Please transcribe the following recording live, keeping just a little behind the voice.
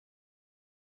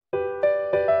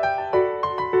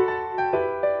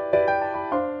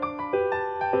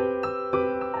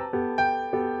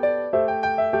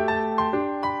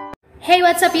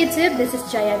what's up YouTube? This is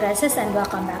Jaya Gracias and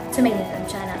welcome back to my YouTube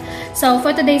channel. So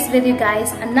for today's video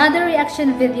guys, another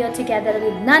reaction video together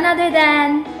with none other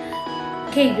than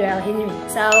Gabriel Henrique.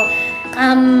 So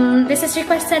this is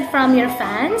requested from your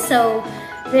fans. So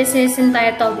this is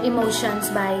entitled Emotions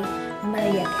by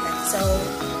Maria. So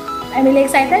I'm really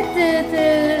excited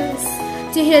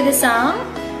to hear the song.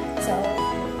 So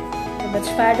without much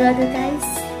further ado guys,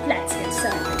 let's get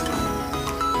started.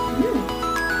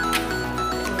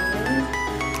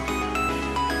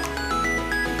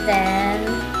 Then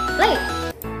play.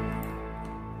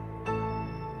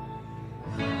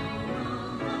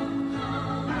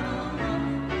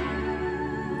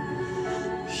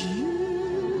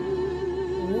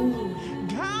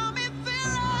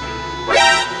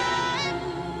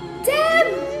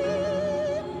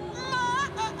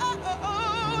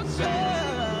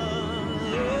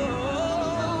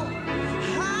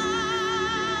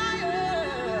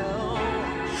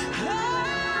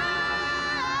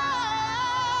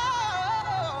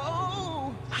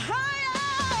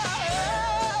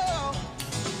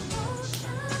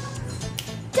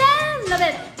 Love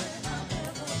it.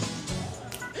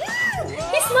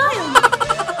 He smiled.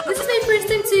 This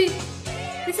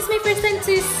is my first time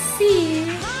to see.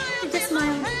 He just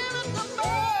smiled.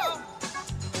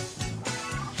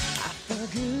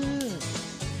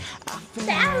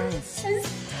 Dance.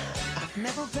 I've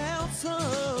never felt so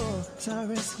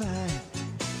satisfied.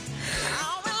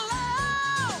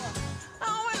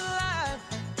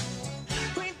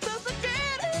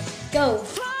 Go.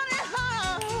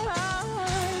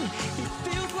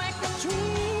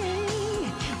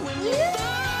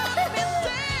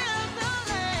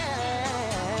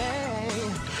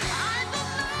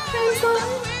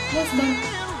 Let's go.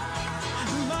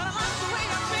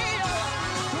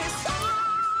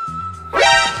 What?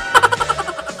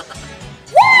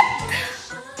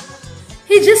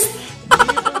 He just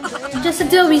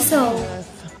do a whistle.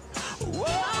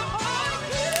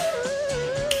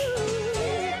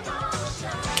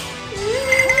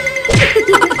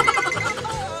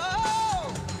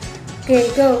 Okay,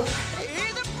 go.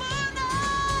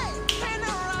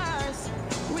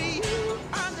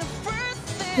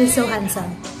 He's so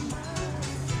handsome.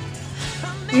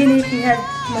 Even if he had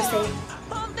mistake.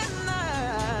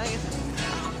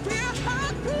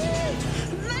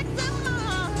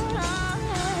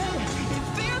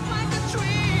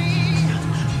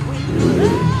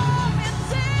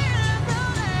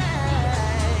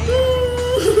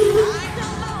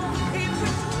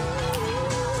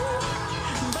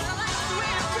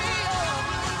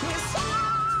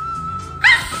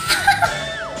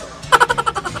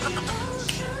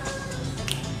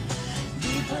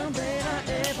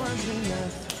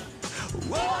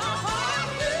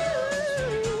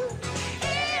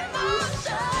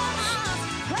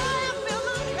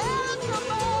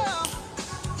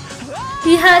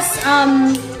 He has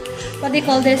what they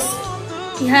call this?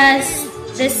 He has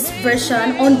this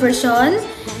version, own version,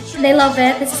 and I love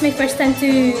it. This is my first time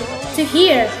to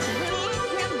hear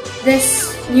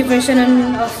this new version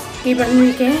of Gabriel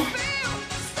Henrique.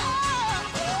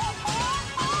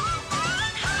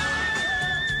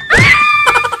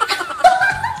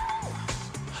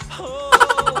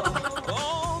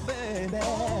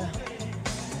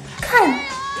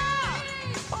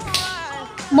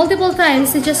 Multiple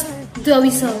times to just do a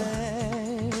whistle.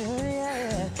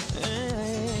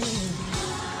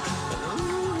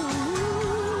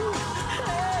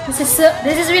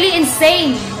 This is really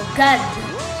insane. Oh God.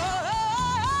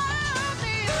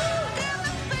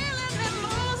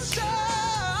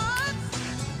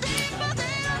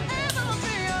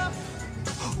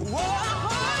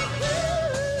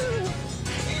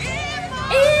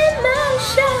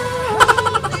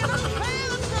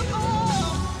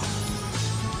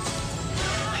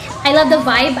 I love the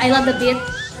vibe, I love the beat.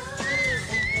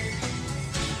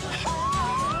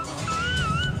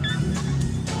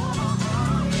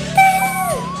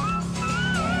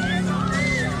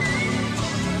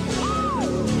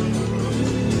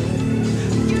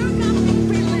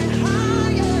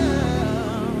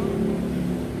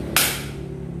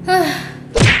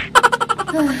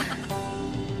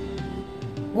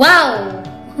 Wow!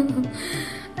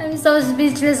 I'm so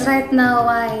speechless right now.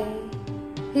 Why?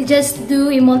 He just do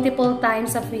it multiple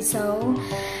times of whistle.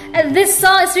 And this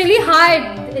song is really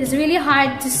hard. It's really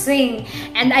hard to sing.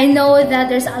 And I know that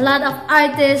there's a lot of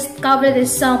artists cover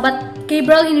this song, but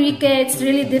Gabriel Henrique, it's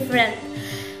really different.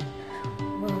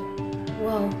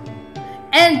 Wow.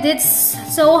 And it's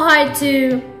so hard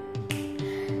to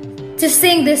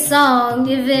sing this song,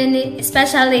 even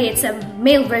especially it's a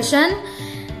male version.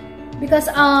 Because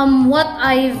what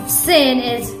I've seen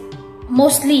is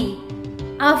mostly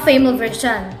a female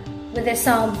version with this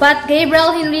song. But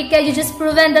Gabriel Henrique, you just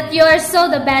proven that you are so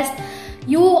the best.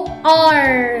 You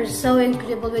are so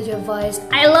incredible with your voice.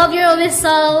 I love your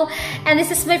whistle, and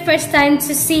this is my first time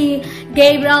to see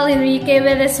Gabriel Henrique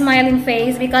with a smiling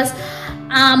face, because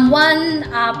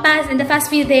in the past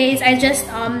few days I just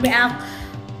react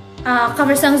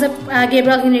cover songs of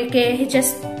Gabriel Henrique. He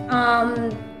just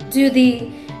do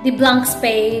the blank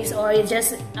space, or he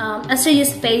just a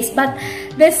serious face. But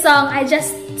this song, I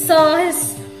just saw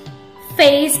his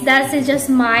face that he just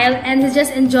smiled and he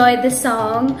just enjoyed the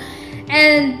song.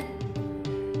 And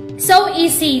so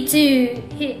easy to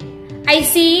I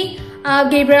see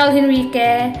Gabriel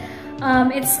Henrique.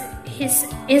 It's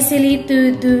easily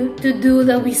to do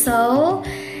the whistle,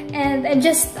 and I'm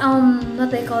just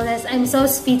what they call this. I'm so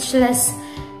speechless.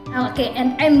 Okay,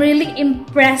 and I'm really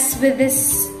impressed with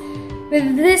this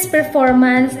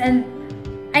performance. And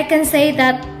I can say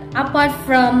that apart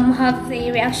from have the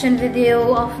reaction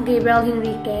video of Gabriel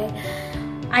Henrique,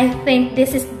 I think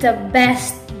this is the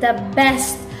best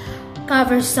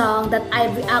cover song that I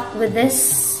react with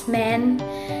this man.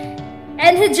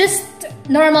 And he just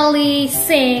normally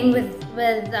sing with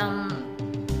a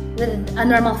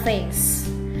normal face,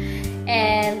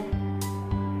 and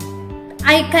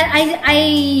I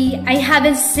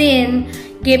haven't seen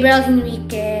Gabriel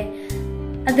Henrique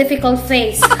a difficult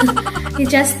face. He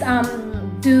just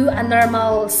do a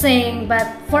normal sing. But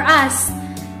for us,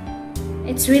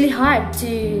 it's really hard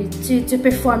to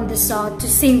perform this song, to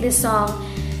sing this song,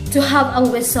 to have a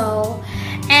whistle.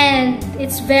 And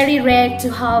it's very rare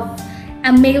to have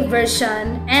a male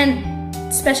version, and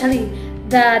especially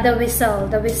the whistle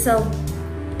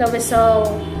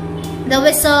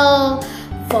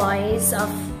voice of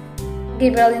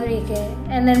Gabriel Henrique.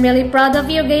 And I'm really proud of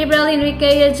you, Gabriel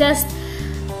Henrique.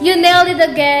 You nailed it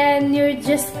again.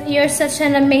 You're such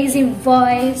an amazing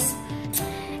voice.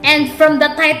 And from the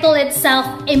title itself,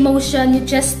 emotion, you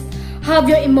just have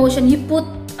your emotion. You put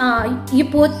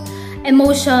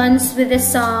emotions with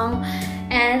this song,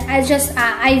 and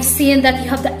I've seen that you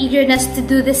have the eagerness to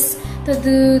do this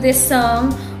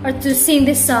song, or to sing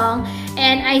this song,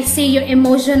 and I see your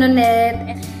emotion on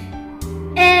it,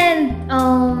 and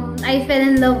I fell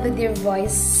in love with your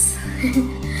voice.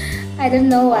 I don't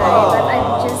know why, but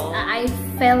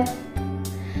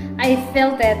I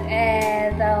felt it,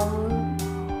 and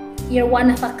you're one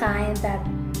of a kind that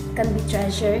can be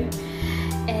treasured.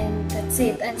 And that's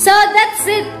it. So that's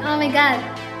it. Oh my god.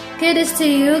 Kudos to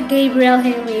you, Gabriel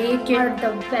Henrique. You are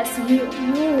the best. You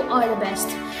are the best.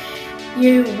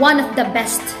 You're one of the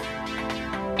best.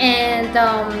 And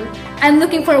I'm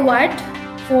looking forward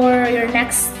for your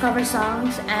next cover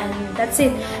songs. And that's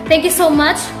it. Thank you so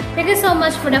much. Thank you so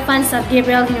much for the fans of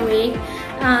Gabriel Henrique.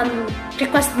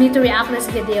 Request me to react this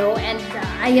video, and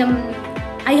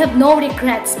I have no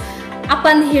regrets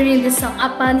upon hearing this song,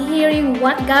 upon hearing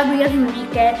what Gabriel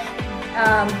Henrique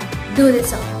do this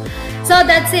song. So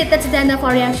that's it. That's the end of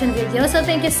our reaction video. So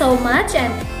thank you so much.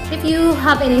 And if you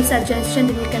have any suggestion,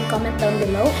 then you can comment down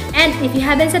below. And if you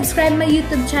haven't subscribed my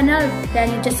YouTube channel,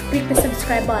 then you just click the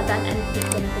subscribe button and click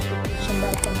the notification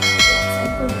bell for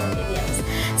more videos.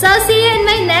 So I'll see you in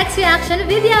my next reaction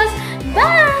videos.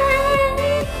 Bye!